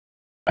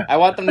I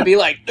want them to be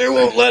like, they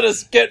won't let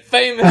us get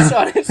famous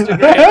on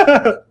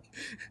Instagram.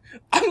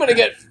 I'm gonna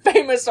get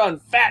famous on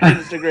fat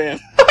Instagram.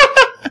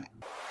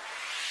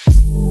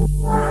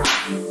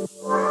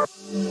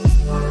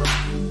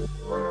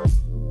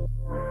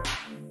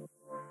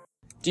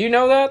 Do you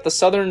know that? The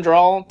Southern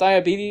drawl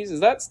diabetes?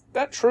 Is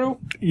that true?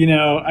 You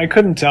know, I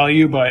couldn't tell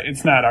you, but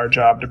it's not our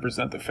job to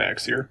present the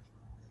facts here.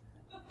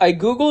 I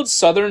googled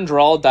Southern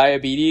drawl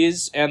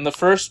diabetes, and the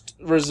first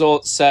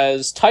result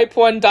says, type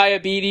 1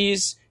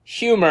 diabetes,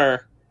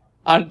 humor,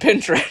 on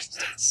Pinterest.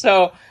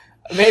 So,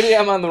 maybe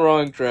I'm on the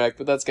wrong track,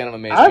 but that's kind of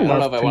amazing. I don't know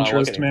love if I want to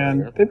look Pinterest, any man.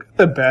 further. They've got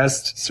the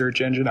best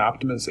search engine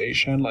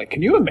optimization. Like,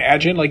 can you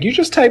imagine? Like, you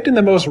just typed in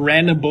the most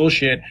random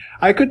bullshit.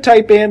 I could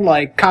type in,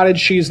 like, cottage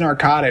cheese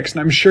narcotics,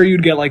 and I'm sure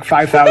you'd get, like,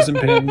 5,000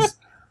 pins.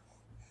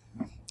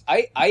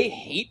 I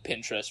hate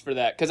Pinterest for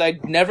that, because I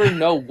never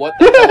know what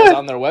the hell is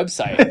on their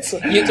website.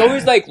 It's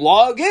always like,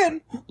 log in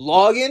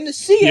to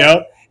see it.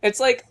 Yep. It's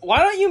like,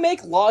 why don't you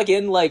make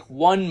login like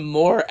one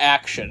more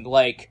action,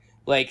 like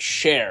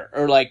share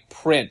or like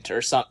print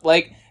or something?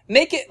 Like,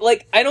 make it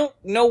like, I don't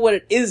know what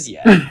it is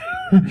yet.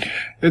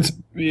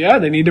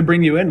 They need to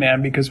bring you in,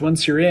 man, because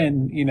once you're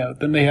in, you know,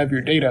 then they have your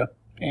data.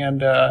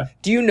 And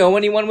do you know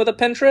anyone with a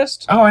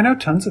Pinterest? Oh, I know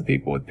tons of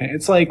people with Pinterest.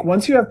 It's like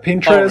once you have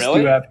Pinterest,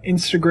 really? You have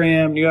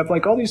Instagram, you have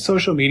like all these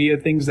social media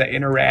things that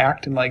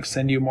interact and like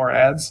send you more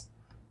ads.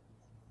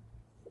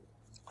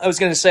 I was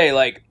gonna say,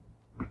 like,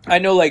 I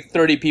know like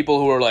 30 people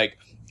who are like,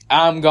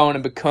 I'm going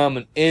to become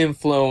an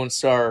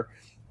influencer,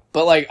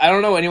 but like I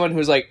don't know anyone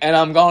who's like, and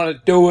I'm going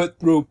to do it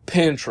through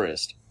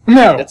Pinterest.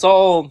 No. It's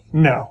all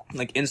no.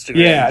 Like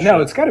Instagram. Yeah,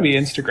 no, it's got to be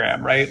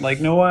Instagram, right? Like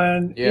no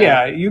one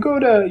you go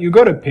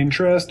to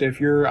Pinterest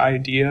if your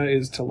idea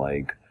is to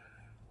like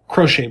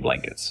crochet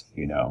blankets,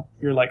 you know.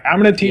 You're like,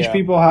 I'm going to teach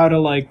people how to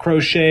like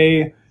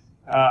crochet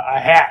a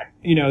hat.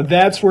 You know,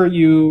 that's where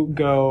you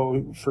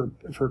go for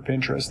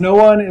Pinterest. No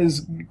one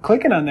is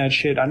clicking on that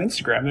shit on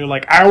Instagram. They're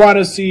like, I want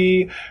to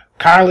see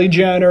Kylie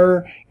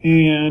Jenner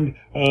and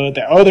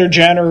the other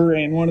Jenner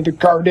and one of the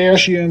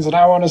Kardashians, and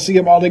I want to see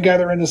them all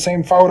together in the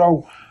same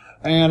photo.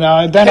 And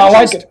then I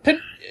like it.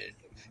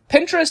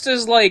 Pinterest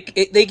is like,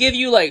 they give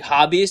you like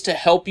hobbies to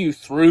help you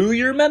through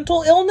your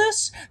mental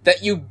illness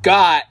that you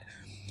got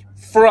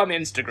from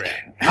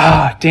Instagram.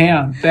 Ah,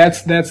 damn.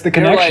 That's the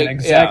connection. Like,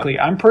 exactly.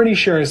 Yeah. I'm pretty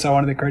sure I saw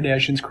one of the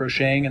Kardashians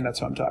crocheting, and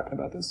that's why I'm talking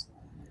about this.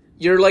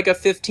 You're like a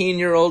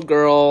 15-year-old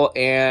girl,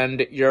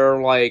 and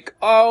you're like,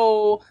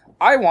 oh,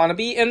 I want to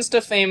be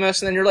Insta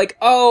famous. And then you're like,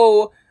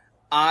 oh,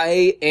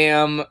 I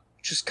am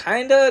just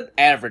kind of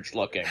average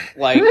looking.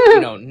 Like,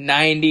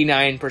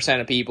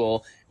 99% of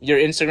people, your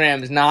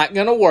Instagram is not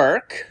going to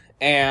work.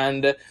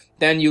 And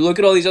then you look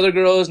at all these other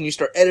girls and you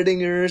start editing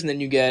yours, and then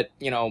you get,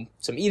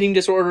 some eating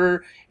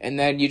disorder, and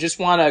then you just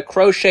want to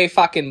crochet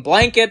fucking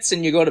blankets,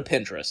 and you go to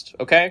Pinterest,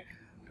 okay?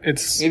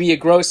 Maybe you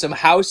grow some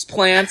house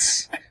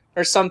plants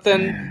or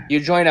something. You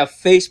join a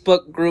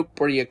Facebook group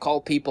where you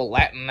call people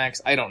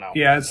Latinx. I don't know.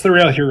 Yeah, it's the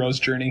real hero's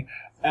journey.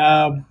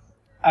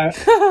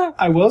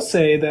 I will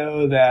say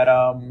though that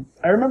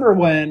I remember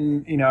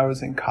when I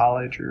was in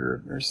college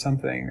or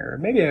something, or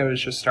maybe I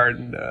was just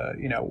starting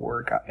to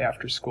work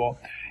after school,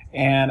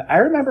 and I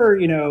remember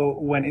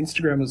when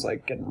Instagram was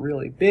like getting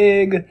really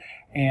big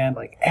and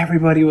like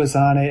everybody was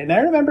on it, and I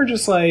remember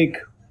just like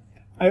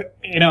I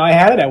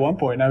had it at one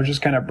point and I was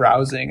just kind of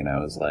browsing and I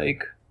was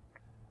like,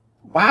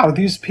 wow,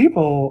 these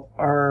people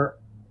are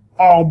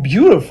all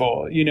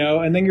beautiful,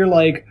 and then you're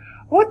like,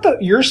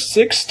 you're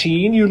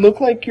 16, you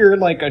look like you're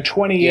like a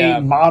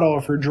 28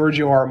 model for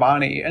Giorgio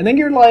Armani. And then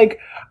you're like,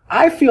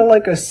 I feel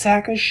like a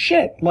sack of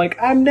shit. Like,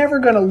 I'm never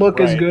gonna look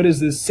as good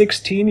as this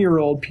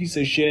 16-year-old piece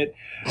of shit.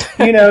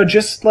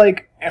 Just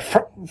like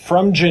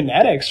from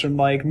genetics, from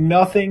like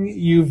nothing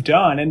you've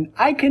done. And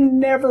I can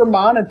never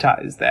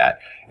monetize that.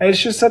 And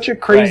it's just such a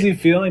crazy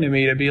feeling to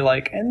me to be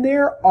like, and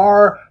there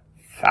are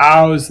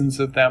thousands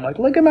of them. Like,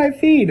 look at my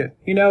feed.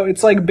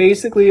 It's like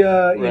basically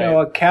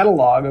a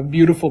catalog of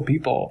beautiful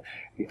people.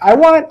 I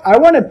want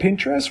a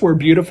Pinterest where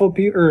beautiful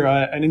people, or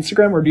an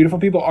Instagram where beautiful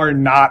people are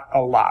not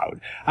allowed.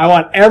 I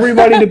want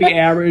everybody to be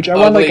average. I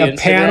want like a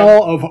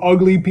panel of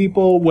ugly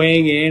people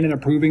weighing in and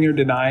approving or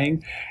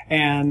denying.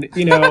 And,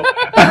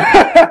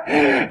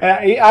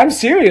 I'm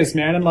serious,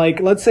 man. And like,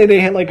 let's say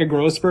they hit like a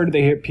growth spurt,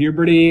 they hit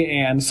puberty,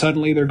 and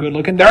suddenly they're good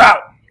looking. They're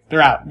out.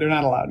 They're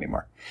not allowed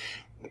anymore.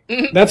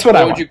 That's what I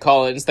want. What would you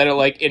call it instead of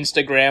like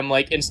Instagram,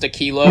 like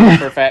Insta-Kilo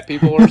for fat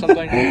people or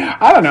something?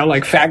 I don't know,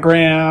 like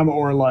Fatgram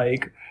or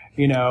like,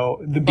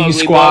 the B Ugly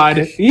Squad.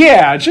 Book.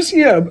 Yeah, just,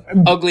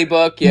 Ugly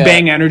Book, yeah.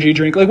 Bang energy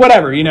drink, like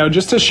whatever,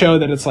 just to show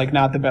that it's like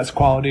not the best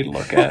quality to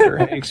look at or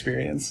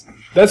experience.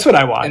 That's what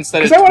I want.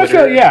 Instead of I want to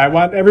Twitter. I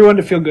want everyone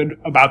to feel good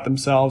about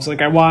themselves.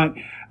 Like I want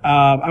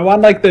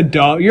like the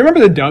Dove. You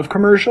remember the Dove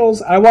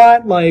commercials? I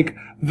want like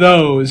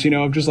those,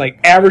 of just like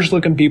average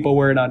looking people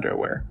wearing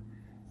underwear.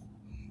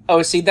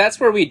 Oh, see, that's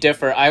where we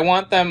differ. I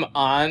want them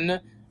on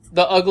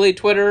the ugly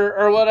Twitter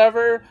or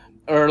whatever,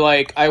 or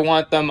like I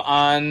want them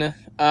on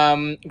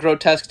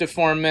grotesque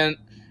deformant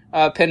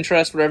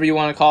Pinterest, whatever you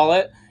want to call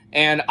it,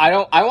 And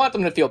I want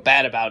them to feel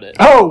bad about it.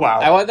 Oh, wow.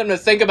 I want them to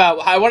think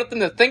about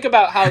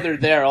how they're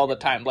there all the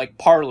time, like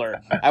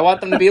Parler. I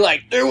want them to be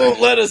like, they won't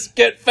let us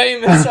get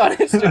famous on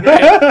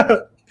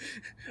Instagram.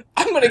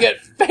 I'm going to get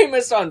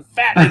famous on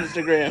fat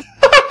Instagram.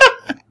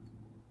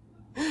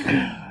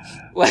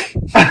 Like,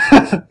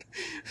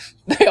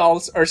 they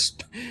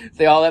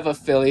all have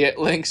affiliate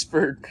links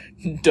for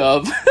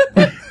Dove.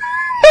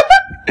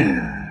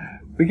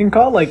 We can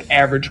call it like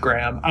average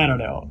gram. I don't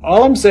know.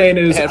 All I'm saying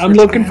is average I'm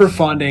looking gram. for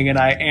funding and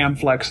I am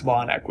flexible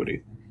on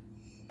equity.